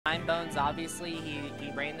Timebones, obviously,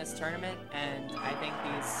 he ran this tournament, and I think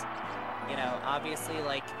he's, you know, obviously,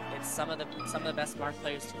 like, it's some of the best Mark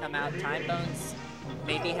players to come out. Timebones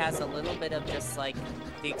maybe has a little bit of just, like,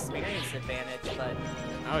 the experience advantage, but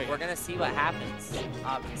we're going to see what happens,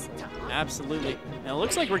 obviously. Absolutely. And it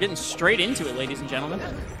looks like we're getting straight into it, ladies and gentlemen.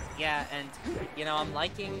 Yeah, and, you know, I'm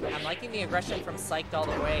liking the aggression from Syched all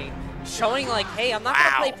the way, showing, like, hey, I'm not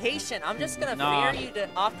going to play patient. I'm just going to fear you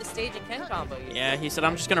off the stage and Ken combo you. Yeah, he said,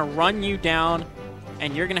 I'm just going to run you down,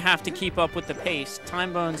 and you're going to have to keep up with the pace.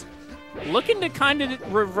 Timebones looking to kind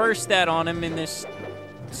of reverse that on him in this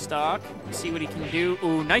stock. See what he can do.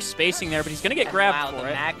 Ooh, nice spacing there, but he's going to get grabbed for it. Wow,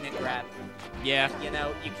 the magnet grab. Yeah. You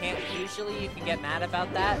know, you can get mad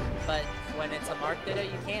about that, but when it's a Mark Ditto,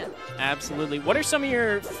 you can't. Absolutely. What are some of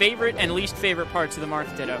your favorite and least favorite parts of the Mark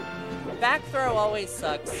Ditto? Back throw always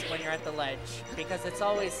sucks when you're at the ledge because it's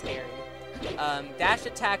always scary. Dash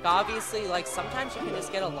attack, obviously, like sometimes you can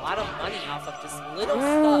just get a lot of money off of just little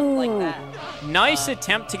stuff like that. Nice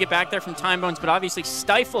attempt to get back there from Timebones, but obviously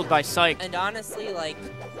stifled by Syched. And honestly, like,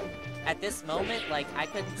 at this moment, like, I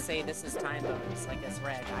couldn't say this is Timebones, like, as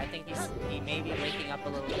red. I think he may be waking up a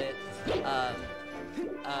little bit.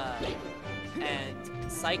 And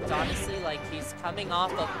Syched, honestly, like, he's coming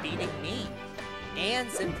off of beating me and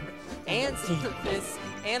Synthesis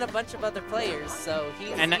and a bunch of other players, so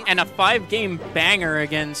he's and a 5-game banger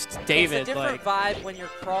against David. It's a different vibe when you're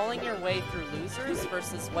crawling your way through losers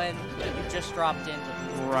versus when you just dropped into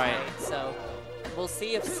losers. Right. So we'll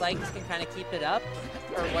see if Syched can kind of keep it up,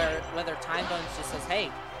 or whether Timebones just says,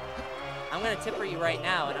 hey, I'm going to tipper you right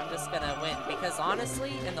now, and I'm just going to win. Because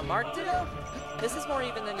honestly, in the Mark Ditto, this is more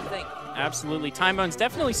even than you think. Absolutely. Timebones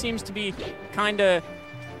definitely seems to be kind of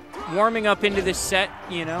warming up into this set,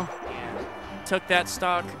 you know. Yeah. Took that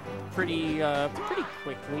stock pretty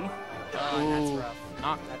quickly. Oh, that's rough.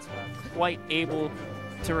 Not that's rough. Quite able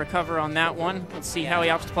to recover on that one. Let's see how he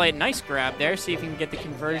opts to play it. Nice grab there. See if he can get the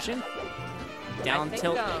conversion. Down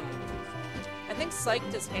tilt. I think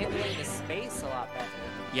Syched is handling the space a lot better.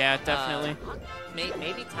 Yeah, definitely.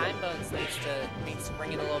 Maybe Timebones needs to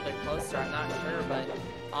bring it a little bit closer. I'm not sure, but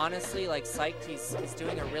honestly, like Syched, he's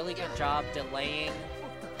doing a really good job delaying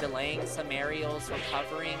some aerials,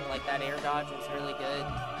 recovering. Like that air dodge was really good.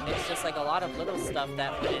 It's just like a lot of little stuff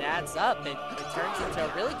that when it adds up, it turns into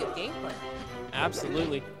a really good gameplay.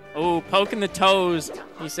 Absolutely. Oh, poking the toes.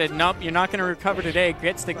 He said, nope, you're not going to recover today.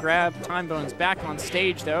 Gets the grab. Timebones back on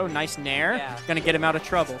stage, though. Nice nair. Yeah. Going to get him out of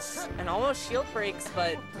trouble. And almost shield breaks,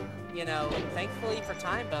 but, you know, thankfully for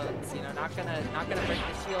Timebones, you know, not gonna break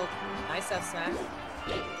the shield. Nice F smash.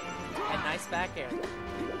 And nice back air.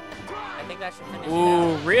 I think that should finish it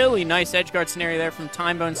out. Really nice edge guard scenario there from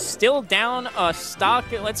Timebones. Still down a stock,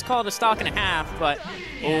 let's call it a stock and a half, but,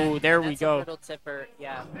 yeah, there we go. A little tipper,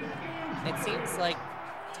 yeah. It seems like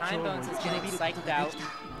Timebones is getting psyched out,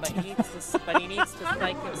 but he needs to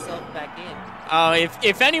psych himself back in. Oh,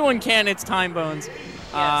 if anyone can, it's Timebones.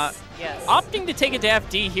 Yes. Opting to take it to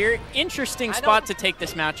FD here. Interesting spot to take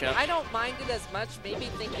this matchup. I don't mind it as much. Maybe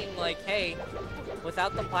thinking like, hey,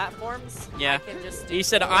 without the platforms, yeah. I can just do he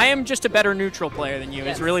said, I am just a better neutral player than you,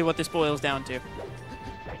 yes. is really what this boils down to.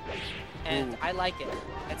 And I like it.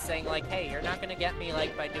 It's saying like, hey, you're not going to get me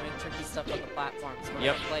like by doing tricky stuff on the platforms. We're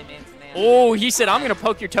going to play man-to-man. Oh, he said, I'm going to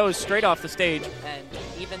poke your toes straight off the stage. And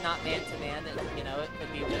even not man-to-man, and you know, it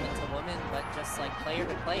could be woman to woman, but just like player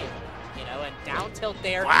to player. You know, and down tilt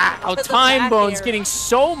there. Wow, Timebones getting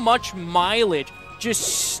so much mileage, just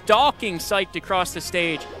stalking Syched across the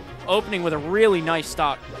stage, opening with a really nice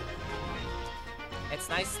stock. It's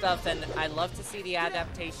nice stuff, and I love to see the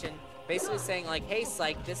adaptation. Basically saying like, hey,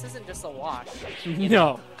 Syched, this isn't just a wash. You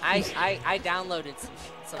know, I downloaded some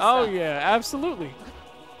stuff. Oh yeah, absolutely.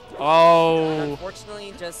 Oh.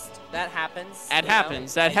 Unfortunately, just that happens. That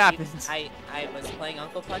happens. I was playing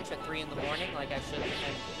Uncle Punch at 3 in the morning, like I should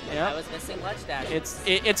have. Yeah. I was missing ledge dash.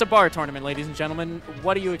 It's a bar tournament, ladies and gentlemen.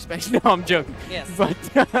 What do you expect? No, I'm joking. Yes. But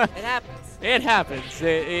it happens. It happens.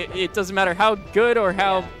 It doesn't matter how good or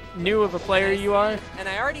how new of a player you are. And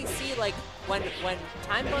I already see like when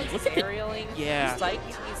Timebones is aerialing, Syched,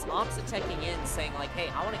 he's omsa-teching in, saying like, hey,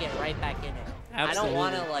 I want to get right back in it. Absolutely. I don't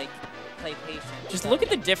want to like play patient. Just look at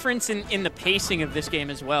the difference in the pacing of this game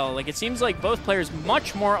as well. Like, it seems like both players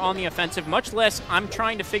much more on the offensive, much less I'm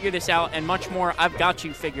trying to figure this out, and much more I've got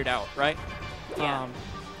you figured out, right? Yeah.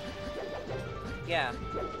 Yeah,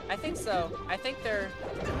 I think so. I think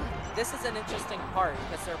this is an interesting part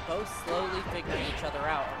because they're both slowly figuring each other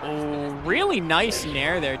out. Oh, really nice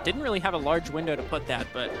nair there. Didn't really have a large window to put that,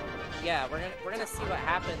 but yeah, we're gonna see what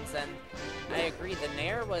happens. And I agree, the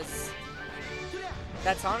nair was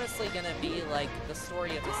that's honestly gonna be like the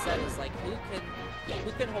story of the set is like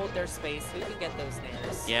who can hold their space, who can get those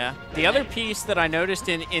nairs. Yeah. The other piece that I noticed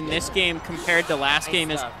in this game compared to last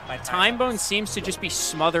game is Timebones seems to just be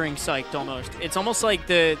smothering Syched almost. It's almost like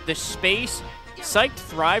the space. Syched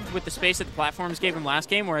thrived with the space that the platforms gave him last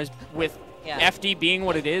game, whereas with FD being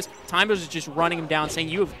what it is, Timebones is just running him down, saying,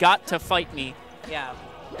 "You have got to fight me." Yeah.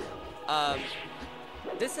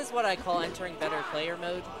 This is what I call entering better player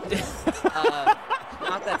mode.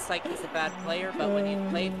 Not that Syched is a bad player, but when you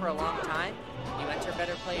play for a long time, you enter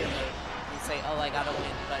better player mode. You say, "Oh, I gotta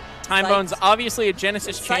win." But Timebones, obviously a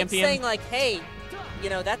Genesis champion. Saying like, "Hey, you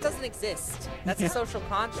know that doesn't exist. That's a social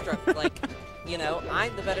construct. Like, you know,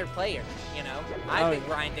 I'm the better player. You know, I've been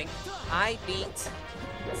grinding. I beat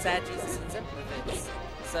Sad Jesus and Zimmervids.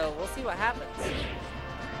 So we'll see what happens."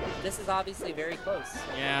 This is obviously very close.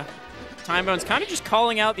 Yeah. Timebones kind of just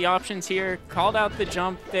calling out the options here. Called out the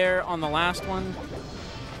jump there on the last one.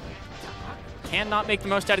 Cannot make the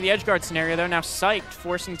most out of the edge guard scenario, though. Now Syched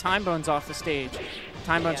forcing Timebones off the stage.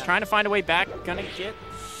 Timebones trying to find a way back. Gonna get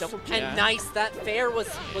double jab. And nice. That fair was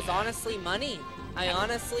honestly money. I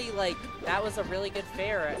honestly, like, that was a really good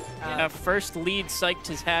fair. First lead Syched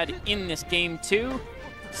has had in this game, too.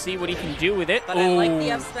 See what he can do with it. But I like the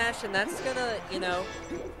F smash, and that's gonna, you know,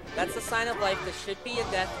 that's a sign of life. There should be a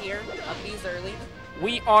death here. Up these early.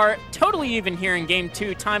 We are totally even here in game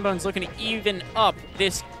 2. Timebones looking to even up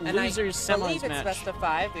this losers semis match. I believe it's best of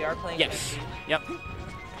 5. We are playing. Yes. Yep.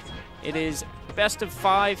 It is best of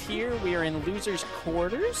 5 here. We are in losers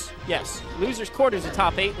quarters. Yes, losers quarters, the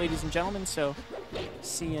top 8, ladies and gentlemen. So,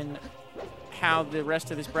 seeing how the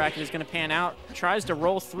rest of this bracket is going to pan out. Tries to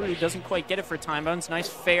roll through, doesn't quite get it for Timebones. Nice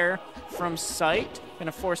fair from Syched. Going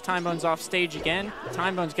to force Timebones off stage again.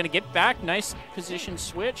 Timebones going to get back. Nice position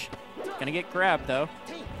switch. Going to get grabbed, though.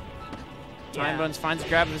 Timebones finds a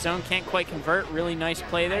grab of his own. Can't quite convert. Really nice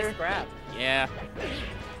play there. Nice grab. Yeah.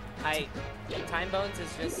 Timebones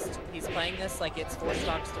is just, he's playing this like it's 4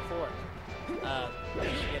 stocks to 4.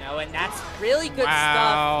 You know, and that's really good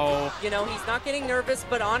stuff. You know, he's not getting nervous,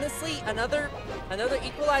 but honestly, another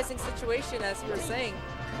equalizing situation, as you were saying.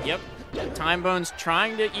 Yep. Timebones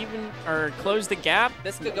trying to even or close the gap.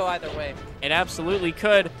 This could go either way. It absolutely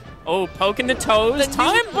could. Oh, poking the toes.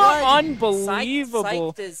 Timebones,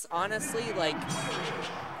 unbelievable. Syched is honestly like.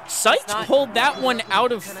 Syched pulled that one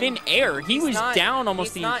out of thin air. He was down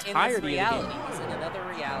almost the entirety of the game. He's in another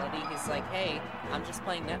reality. He's like, hey, I'm just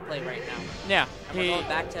playing net play right now. Yeah. And we're going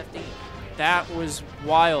back to FD. That was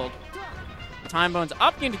wild. Timebones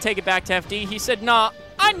opting to take it back to FD. He said, nah,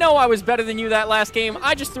 I know I was better than you that last game.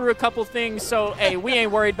 I just threw a couple things, so, hey, we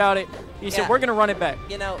ain't worried about it. He said, we're going to run it back.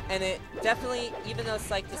 You know, and it definitely, even though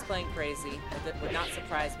Syched is playing crazy, it would not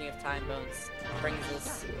surprise me if Timebones brings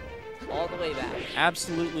us all the way back.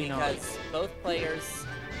 Absolutely not. Because both players,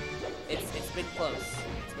 it's been close.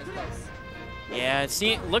 It's been close. Yeah,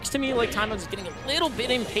 it looks to me like Timebones is getting a little bit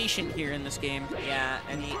impatient here in this game. Yeah,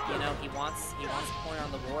 and he wants a point on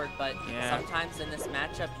the board, but sometimes in this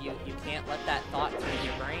matchup you can't let that thought through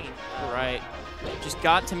your brain. Right. Just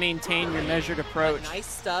got to maintain your measured approach. Nice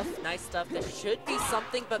stuff. This should be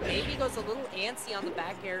something, but maybe goes a little antsy on the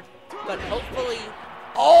back air, but hopefully.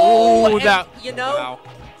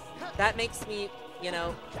 That makes me. You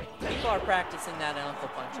know, people are practicing that Uncle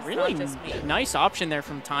Punch. It's really not just me. Nice option there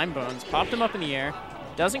from Timebones. Popped him up in the air.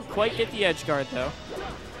 Doesn't quite get the edge guard, though.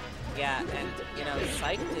 Yeah, and, you know,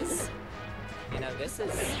 Syched is, you know, this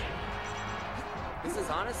is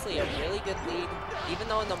honestly a really good lead. Even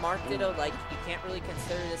though in the Mark Ditto, like, you can't really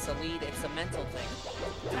consider this a lead. It's a mental thing.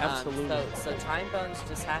 Absolutely. So Timebones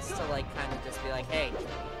just has to, like, kind of just be like, hey,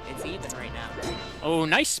 it's even right now. Oh,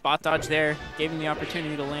 nice spot dodge there. Gave him the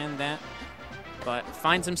opportunity to land that. But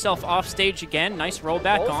finds himself off stage again. Nice roll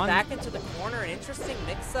back on. Back into the corner. An interesting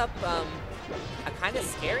mix-up. A kind of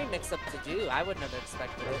scary mix-up to do. I wouldn't have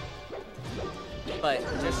expected it. But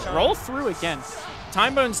just showing. Roll through again.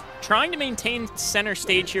 Timebones trying to maintain center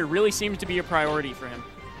stage here really seems to be a priority for him.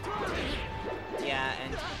 Yeah,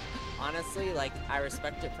 and honestly, like, I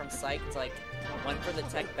respect it from Syched. Like, went for the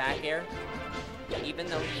tech back air. Even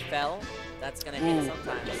though he fell, that's going to hit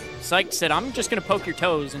sometimes. Syched said, I'm just going to poke your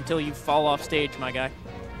toes until you fall off stage, my guy.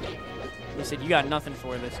 He said, you got nothing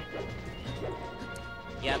for this.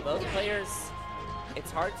 Yeah, both players,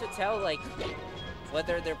 it's hard to tell, like,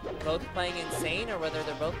 whether they're both playing insane or whether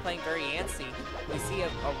they're both playing very antsy. We see a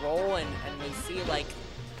roll, and we see, like,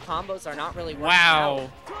 combos are not really working out.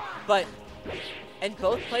 But, and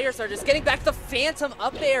both players are just getting back the Phantom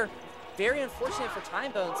up there. Very unfortunate for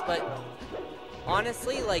Timebones, but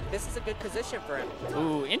honestly, like, this is a good position for him.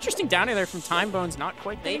 Ooh, interesting down air there from Timebones. Not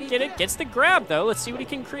quite Maybe didn't get it. Gets the grab, though. Let's see what he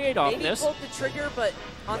can create off Maybe this. pulled the trigger, but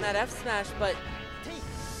on that F smash, but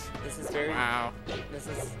this is very... Wow. This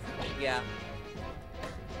is... Yeah.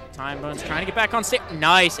 Timebones trying to get back on stage.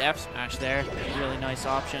 Nice F smash there. Really nice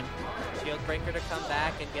option. Shield breaker to come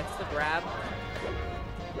back and gets the grab.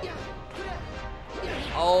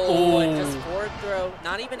 Oh, and just forward throw.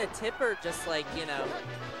 Not even a tipper, just like, you know.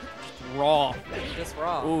 Raw. Just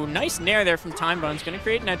raw. Ooh, nice nair there from Timebones. Going to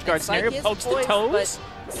create an edge guard scenario. Pokes the poised, toes.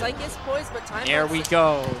 But Syched is poised, but Timebones... There we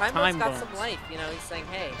go. Timebones got some life. You know, he's saying,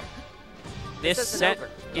 hey, this set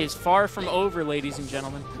is far from over, ladies and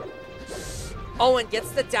gentlemen. Oh, and gets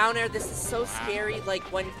the down air. This is so scary. Like,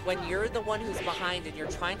 when you're the one who's behind and you're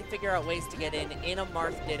trying to figure out ways to get in a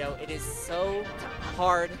Marth Ditto, it is so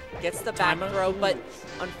hard. Gets the back throw, but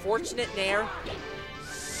unfortunate nair.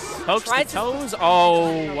 Pokes the toes.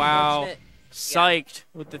 Oh, wow. Syched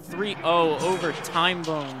with the 3-0 over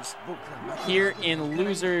Timebones. Here in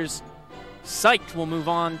losers, Syched will move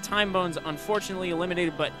on. Timebones unfortunately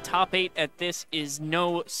eliminated, but top 8 at this is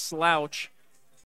no slouch.